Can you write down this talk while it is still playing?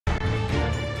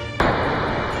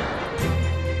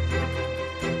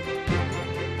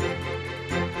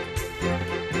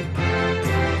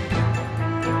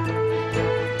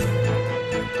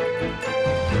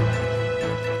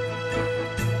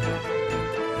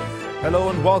Hello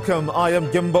and welcome. I am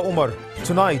Gimba Umar.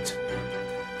 Tonight,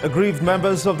 aggrieved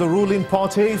members of the ruling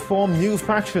party form new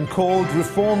faction called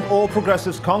Reform All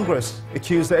Progressives Congress,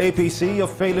 accuse the APC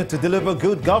of failing to deliver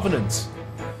good governance.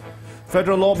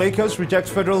 Federal lawmakers reject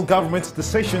federal government's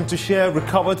decision to share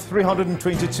recovered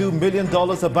 $322 million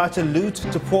Abacha loot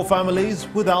to poor families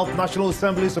without National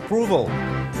Assembly's approval.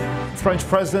 French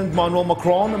President Emmanuel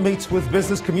Macron meets with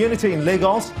business community in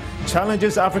Lagos,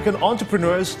 challenges African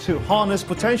entrepreneurs to harness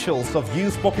potentials of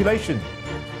youth population.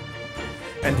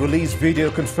 And released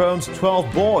video confirms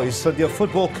 12 boys and their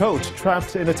football coach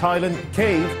trapped in a Thailand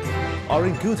cave are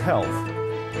in good health.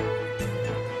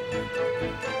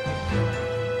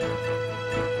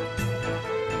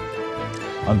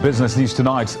 On Business News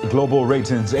tonight, global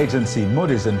ratings agency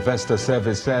Moody's Investor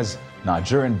Service says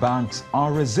Nigerian banks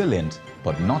are resilient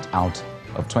but not out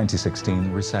of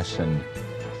 2016 recession.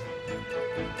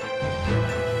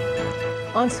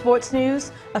 On sports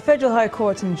news, a federal high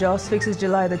court in Jos fixes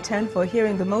July the 10th for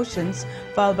hearing the motions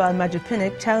filed by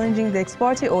Majapinic challenging the ex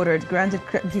parte order granted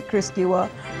Chris Giwa,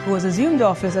 who has assumed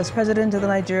office as president of the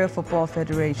Nigeria Football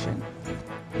Federation.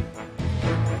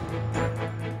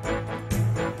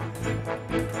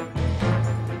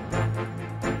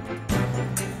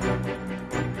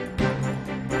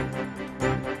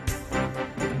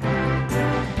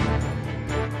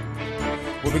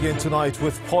 We begin tonight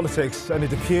with politics, and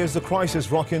it appears the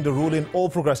crisis rocking the ruling All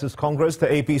Progressives Congress, the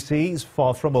APC, is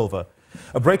far from over.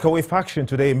 A breakaway faction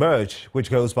today emerged,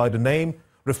 which goes by the name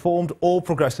Reformed All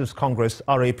Progressives Congress,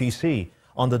 RAPC,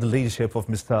 under the leadership of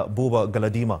Mr. Buba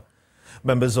Galadima.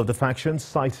 Members of the faction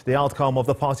cite the outcome of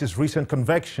the party's recent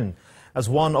convention as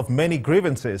one of many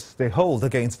grievances they hold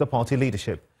against the party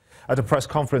leadership. At a press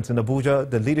conference in Abuja,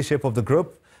 the leadership of the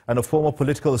group and a former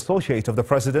political associate of the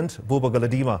president, Buba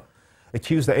Galadima,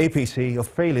 accused the APC of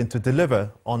failing to deliver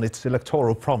on its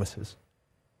electoral promises.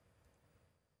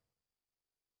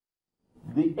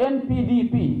 The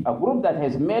NPDP, a group that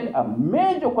has made a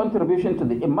major contribution to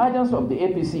the emergence of the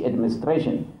APC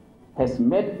administration, has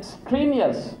made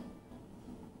strenuous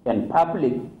and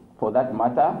public, for that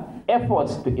matter,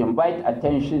 efforts to invite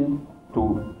attention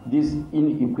to these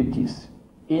inequities,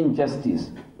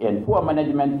 injustice, and poor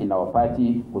management in our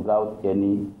party without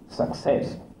any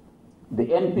success. The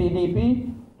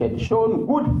NPDP had shown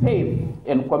good faith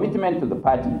and commitment to the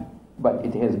party, but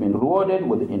it has been rewarded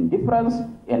with indifference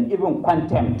and even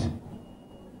contempt.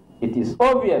 It is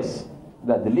obvious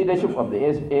that the leadership of the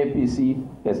APC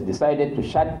has decided to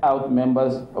shut out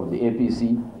members of the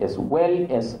APC as well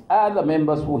as other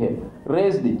members who have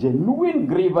raised the genuine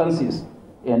grievances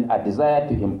and a desire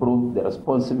to improve the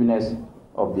responsiveness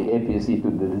of the APC to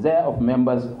the desire of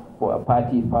members for a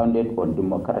party founded on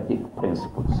democratic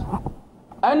principles.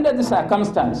 Under the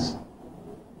circumstance,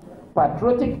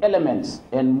 patriotic elements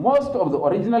and most of the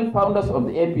original founders of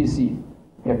the APC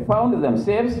have found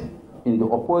themselves in the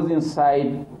opposing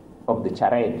side of the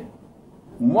charade.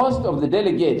 Most of the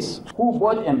delegates who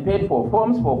bought and paid for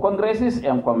forms for congresses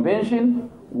and convention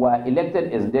were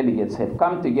elected as delegates have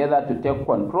come together to take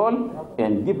control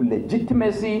and give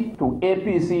legitimacy to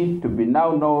APC to be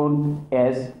now known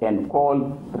as and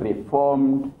called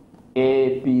Reformed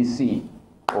APC,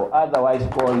 or otherwise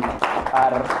called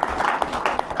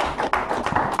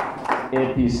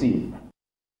RAPC.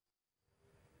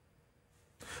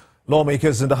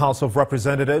 Lawmakers in the House of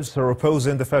Representatives are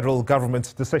opposing the federal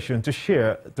government's decision to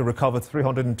share the recovered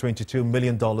 $322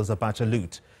 million Abacha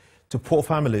loot to poor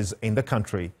families in the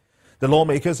country. The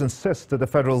lawmakers insist that the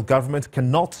federal government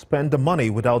cannot spend the money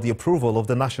without the approval of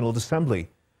the National Assembly.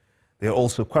 They are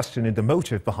also questioning the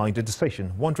motive behind the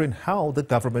decision, wondering how the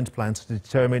government plans to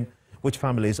determine which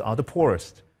families are the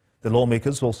poorest. The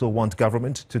lawmakers also want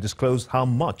government to disclose how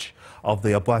much of the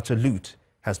Abacha loot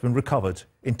has been recovered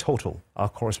in total. Our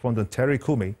correspondent Terry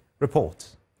Kumi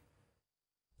reports.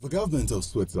 The government of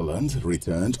Switzerland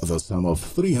returned the sum of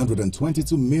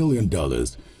 $322 million,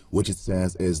 which it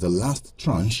says is the last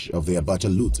tranche of the Abacha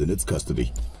loot in its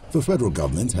custody. The federal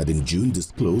government had in June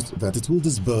disclosed that it will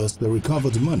disburse the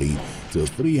recovered money to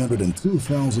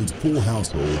 302,000 poor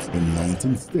households in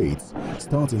 19 states,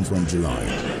 starting from July.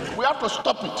 We have to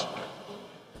stop it.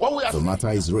 The matter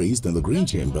is raised in the Green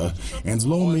Chamber, and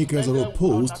lawmakers are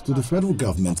opposed to the federal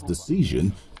government's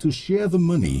decision to share the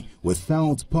money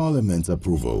without Parliament's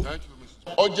approval.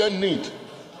 Urgent need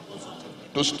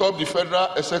to stop the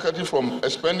federal executive from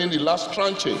expending the last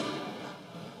tranche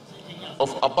of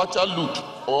Abacha loot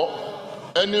or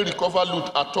any recovered loot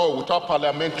at all without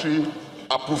parliamentary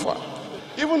approval.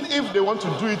 Even if they want to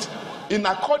do it in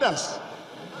accordance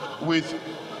with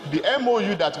the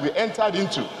MOU that we entered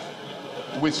into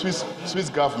with Swiss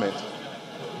government,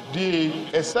 the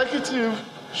executive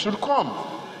should come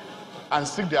and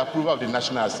seek the approval of the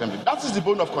National Assembly. That is the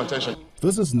bone of contention.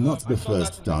 This is not the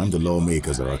first time the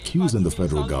lawmakers are accusing the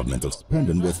federal government of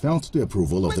spending without the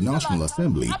approval of the National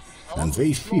Assembly, and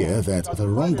they fear that the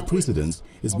wrong precedence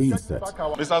is being set.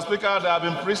 Mr. Speaker, there have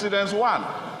been precedents 1,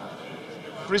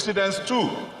 precedents 2,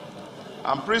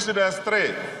 and precedents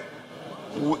 3.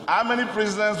 How many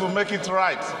precedents will make it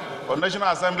right for the National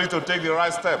Assembly to take the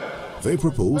right step? They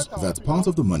propose that part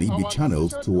of the money be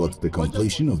channeled towards the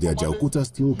completion of the Ajaokuta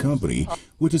Steel Company,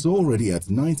 which is already at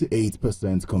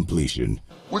 98% completion.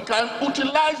 We can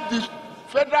utilize the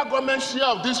federal government share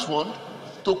of this fund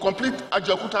to complete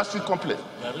Ajaokuta Steel Complex.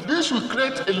 This will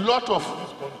create a lot of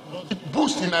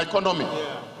boost in the economy,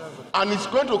 and it's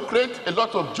going to create a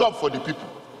lot of jobs for the people.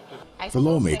 The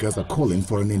lawmakers are calling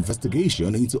for an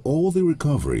investigation into all the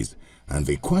recoveries, and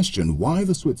they question why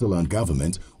the Switzerland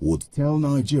government would tell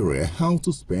Nigeria how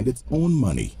to spend its own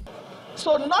money.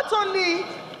 So not only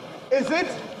is it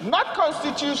not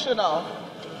constitutional,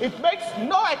 it makes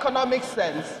no economic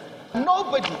sense.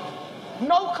 Nobody,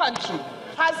 no country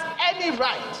has any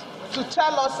right to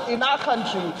tell us in our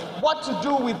country what to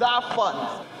do with our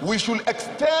funds. We should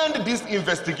extend this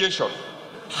investigation.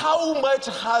 How much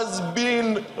has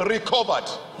been recovered?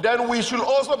 Then we should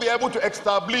also be able to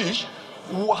establish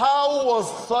how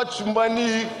was such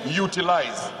money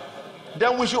utilized.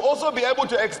 Then we should also be able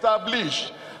to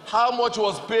establish how much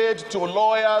was paid to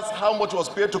lawyers, how much was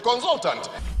paid to consultants.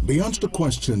 Beyond the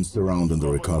questions surrounding the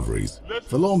recoveries,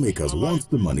 the lawmakers want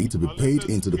the money to be paid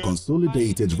into the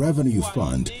Consolidated Revenue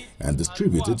Fund and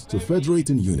distributed to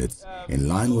federating units in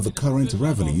line with the current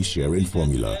revenue sharing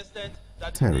formula.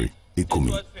 Terry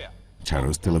Ikumi,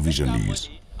 Channels Television News.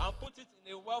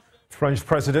 French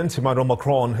President Emmanuel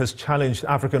Macron has challenged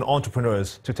African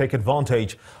entrepreneurs to take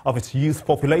advantage of its youth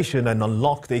population and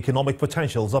unlock the economic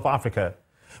potentials of Africa.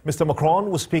 Mr. Macron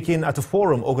was speaking at a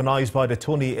forum organized by the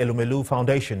Tony Elumelu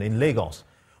Foundation in Lagos,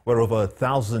 where over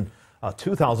 2,000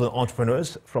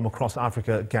 entrepreneurs from across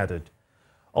Africa gathered.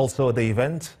 Also at the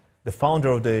event, the founder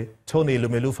of the Tony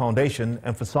Elumelu Foundation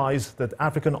emphasized that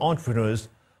African entrepreneurs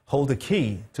hold the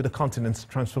key to the continent's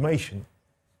transformation.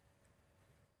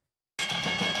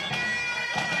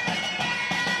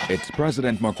 It's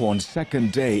President Macron's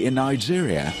second day in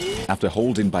Nigeria after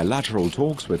holding bilateral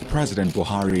talks with President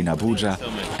Buhari in Abuja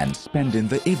and spending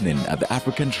the evening at the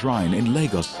African Shrine in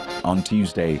Lagos on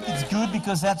Tuesday. It's good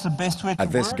because that's the best way to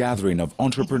At this gathering of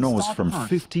entrepreneurs from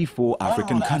 54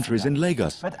 African countries in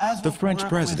Lagos, the French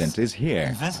president is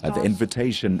here at the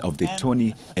invitation of the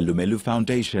Tony Elumelu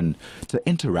Foundation to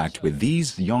interact with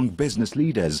these young business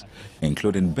leaders,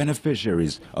 including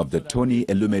beneficiaries of the Tony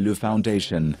Elumelu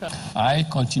Foundation. I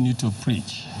continue to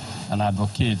preach and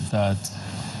advocate that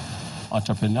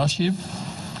entrepreneurship,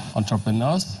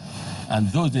 entrepreneurs, and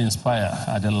those they inspire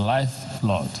are the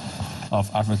lifeblood of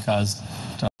Africa's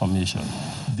transformation.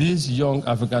 These young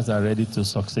Africans are ready to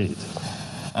succeed,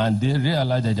 and they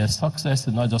realize that their success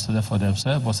is not just for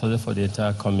themselves, but for the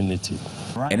entire community.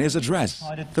 In his address,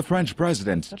 the French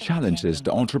president challenges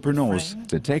the entrepreneurs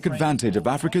to take advantage of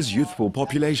Africa's youthful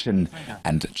population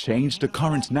and change the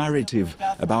current narrative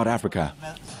about Africa.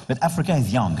 But Africa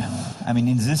is young. I mean,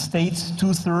 in this state,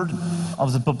 2/3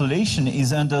 of the population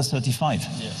is under 35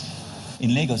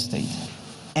 in Lagos State.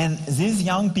 And these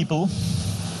young people,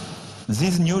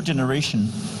 this new generation,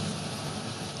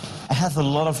 has a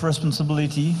lot of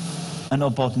responsibility and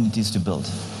opportunities to build.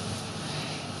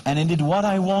 And indeed, what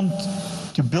I want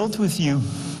to build with you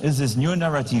is this new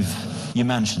narrative you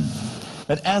mentioned,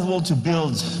 but as well to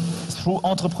build through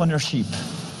entrepreneurship,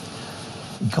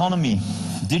 economy,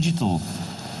 digital,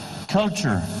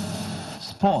 culture,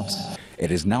 sports. It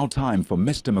is now time for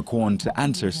Mr. Macron to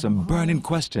answer some burning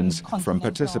questions from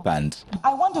participants.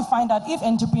 I want to find out if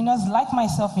entrepreneurs like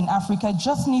myself in Africa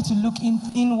just need to look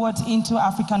inward into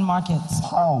African markets.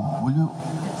 How will you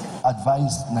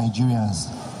advise Nigerians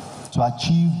to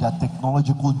achieve their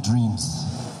technological dreams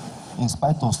in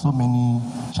spite of so many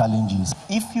challenges?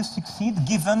 If you succeed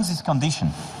given this condition,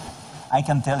 I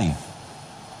can tell you,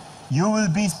 you will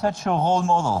be such a role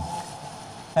model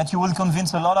that you will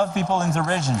convince a lot of people in the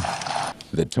region.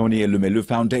 The Tony Elumelu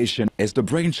Foundation is the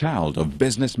brainchild of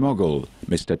business mogul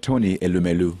Mr. Tony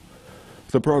Elumelu.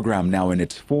 The program, now in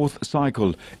its fourth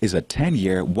cycle, is a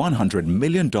 10-year, $100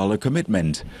 million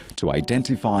commitment to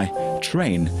identify,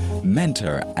 train,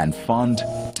 mentor and fund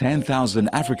 10,000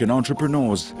 African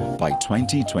entrepreneurs by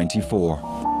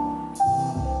 2024.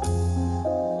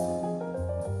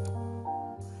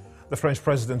 The French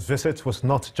president's visit was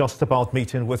not just about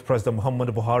meeting with President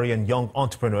Muhammadu Buhari and young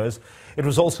entrepreneurs. It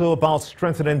was also about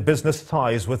strengthening business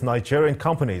ties with Nigerian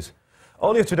companies.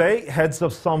 Earlier today, heads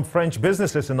of some French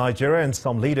businesses in Nigeria and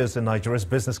some leaders in Nigeria's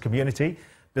business community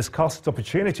discussed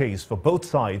opportunities for both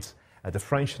sides at the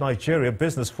French-Nigeria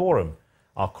Business Forum.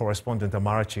 Our correspondent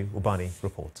Abacha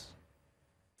reports.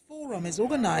 The forum is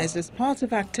organized as part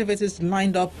of activities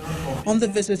lined up on the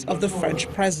visit of the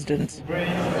French president.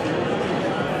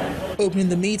 Opening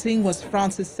the meeting was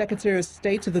France's Secretary of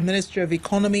State to the Ministry of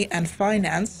Economy and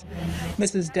Finance,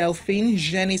 Mrs. Delphine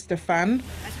Génie-Stéphane,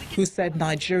 who said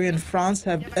Nigeria and France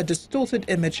have a distorted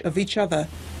image of each other,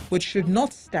 which should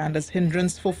not stand as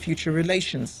hindrance for future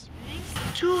relations.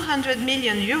 200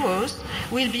 million euros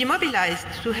will be mobilized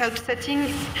to help setting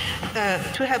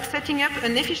up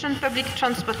an efficient public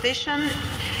transportation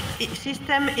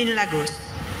system in Lagos.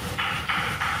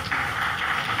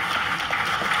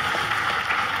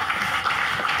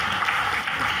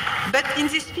 But in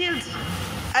this field,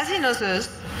 as in others,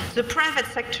 the private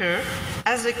sector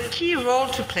has a key role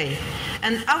to play,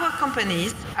 and our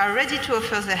companies are ready to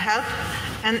offer their help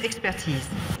and expertise.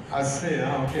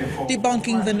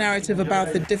 Debunking the narrative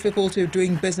about the difficulty of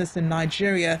doing business in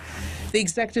Nigeria, the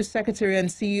Executive Secretary and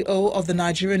CEO of the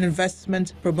Nigerian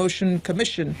Investment Promotion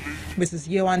Commission, Mrs.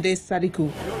 Yewande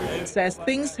Sadiku, says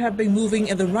things have been moving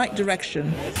in the right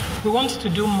direction. We want to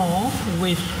do more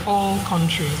with all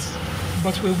countries,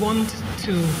 but we want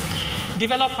to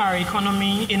develop our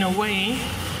economy in a way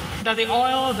that the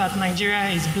oil that Nigeria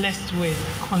is blessed with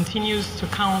continues to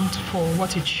count for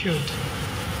what it should.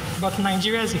 But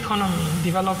Nigeria's economy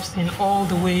develops in all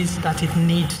the ways that it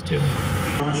needs to.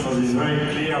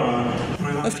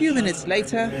 A few minutes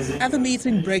later, the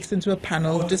meeting breaks into a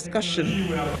panel discussion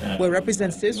where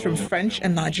representatives from French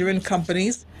and Nigerian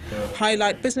companies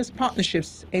highlight business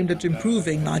partnerships aimed at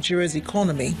improving Nigeria's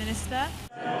economy.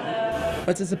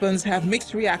 Participants have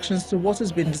mixed reactions to what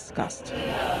has been discussed.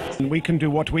 We can do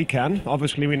what we can.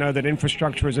 Obviously, we know that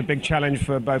infrastructure is a big challenge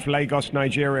for both Lagos,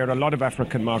 Nigeria, and a lot of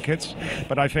African markets.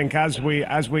 But I think as we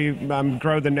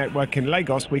grow the network in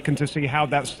Lagos, we can see how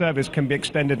that service can be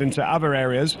extended into other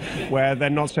areas where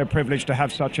they're not so privileged to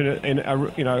have such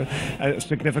a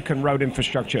significant road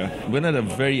infrastructure. We're not a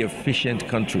very efficient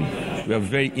country. We are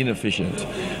very inefficient.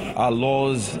 Our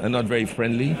laws are not very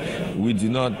friendly. We do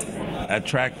not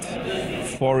attract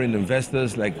foreign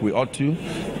investors like we ought to,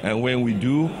 and when we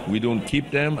do, we don't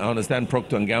keep them. I understand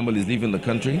Procter & Gamble is leaving the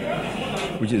country,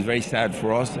 which is very sad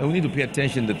for us, and we need to pay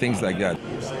attention to things like that.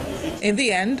 In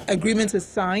the end, agreement is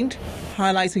signed,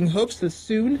 highlighting hopes that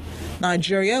soon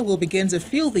Nigeria will begin to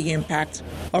feel the impact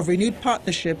of renewed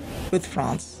partnership with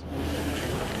France.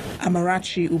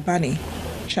 Amarachi Ubani,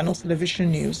 Channel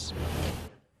Television News.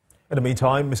 In the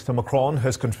meantime, Mr. Macron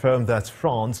has confirmed that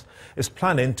France is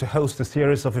planning to host a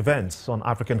series of events on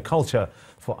African culture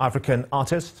for African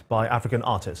artists by African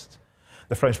artists.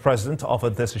 The French president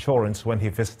offered this assurance when he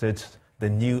visited the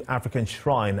new African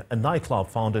Shrine, a nightclub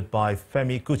founded by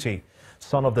Femi Kuti,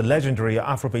 son of the legendary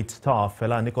Afrobeat star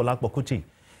Fela Anikulapo Kuti,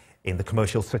 in the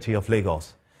commercial city of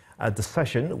Lagos. At the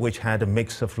session, which had a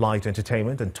mix of light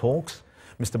entertainment and talks,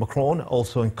 Mr. Macron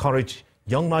also encouraged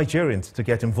young Nigerians to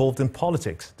get involved in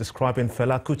politics, describing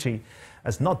Fela Kuti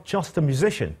as not just a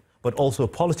musician, but also a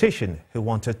politician who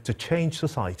wanted to change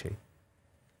society.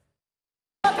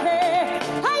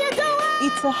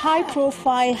 It's a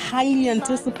high-profile, highly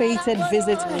anticipated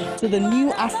visit to the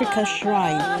new Africa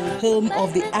Shrine, home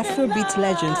of the Afrobeat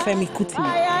legend Femi Kuti.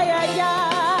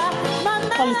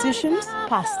 Politicians,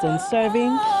 past and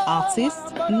serving,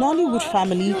 artists, Nollywood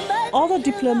family, other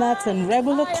diplomats and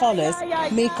regular callers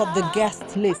make up the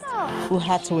guest list, who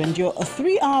had to endure a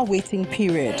 3-hour waiting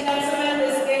period.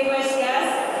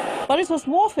 But it was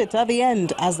worth it at the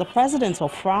end, as the president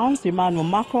of France, Emmanuel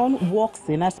Macron, walks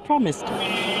in as promised.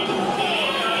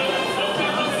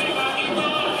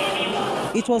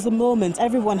 It was a moment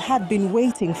everyone had been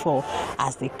waiting for,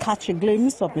 as they catch a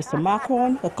glimpse of Mr.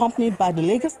 Macron, accompanied by the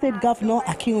Lagos State Governor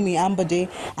Akinwumi Ambode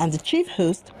and the chief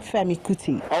host Femi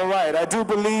Kuti. All right, I do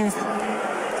believe.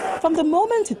 From the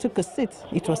moment he took a seat,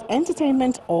 it was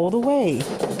entertainment all the way.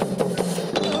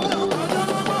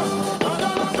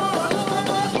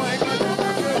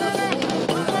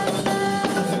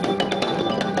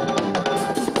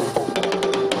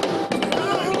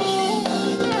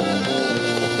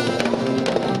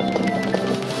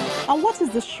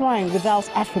 The shrine without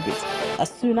Afrobeat. As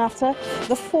soon after,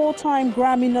 the 4-time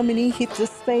Grammy nominee hit the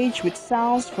stage with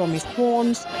sounds from his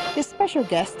horns. His special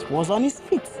guest was on his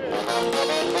feet.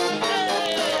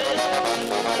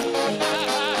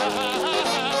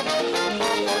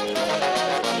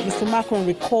 Mr. Macron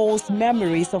recalls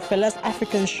memories of Fela's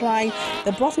African Shrine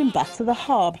that brought him back to the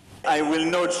hub. I will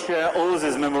not share all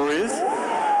these memories,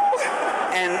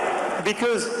 and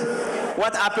because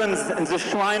what happens in the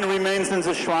shrine remains in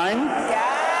the shrine.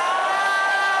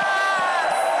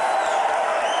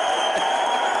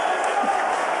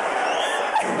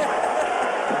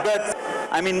 But,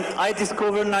 I mean, I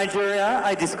discovered Nigeria,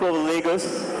 I discovered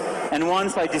Lagos, and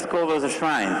once I discovered the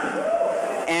shrine.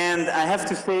 And I have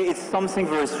to say it's something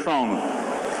very strong.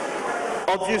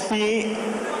 Obviously,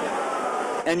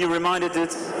 and you reminded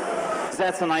it,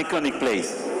 that's an iconic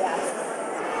place.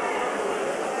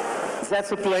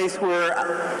 That's a place where,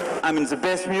 I mean, the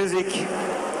best music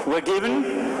were given,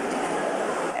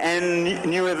 and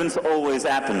new events always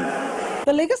happen.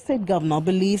 The Lagos State Governor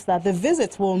believes that the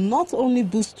visit will not only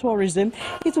boost tourism,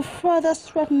 it will further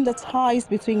strengthen the ties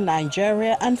between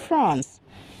Nigeria and France.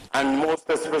 And most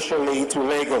especially to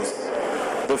Lagos,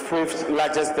 the fifth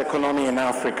largest economy in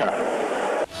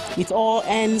Africa. It all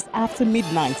ends after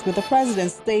midnight, with the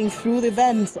president staying through the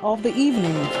events of the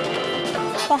evening.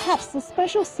 Perhaps a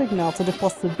special signal to the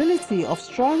possibility of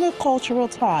stronger cultural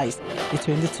ties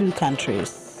between the two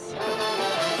countries.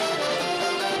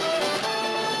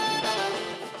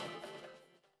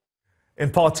 In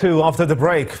part two, after the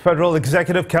break, Federal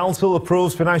Executive Council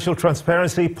approves financial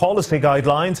transparency policy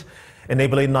guidelines,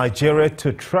 enabling Nigeria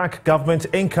to track government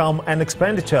income and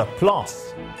expenditure.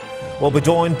 Plus, we'll be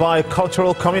joined by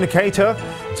cultural communicator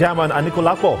Jaman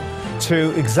Anikulapo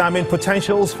to examine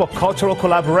potentials for cultural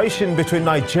collaboration between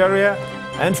Nigeria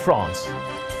and France.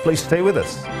 Please stay with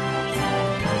us.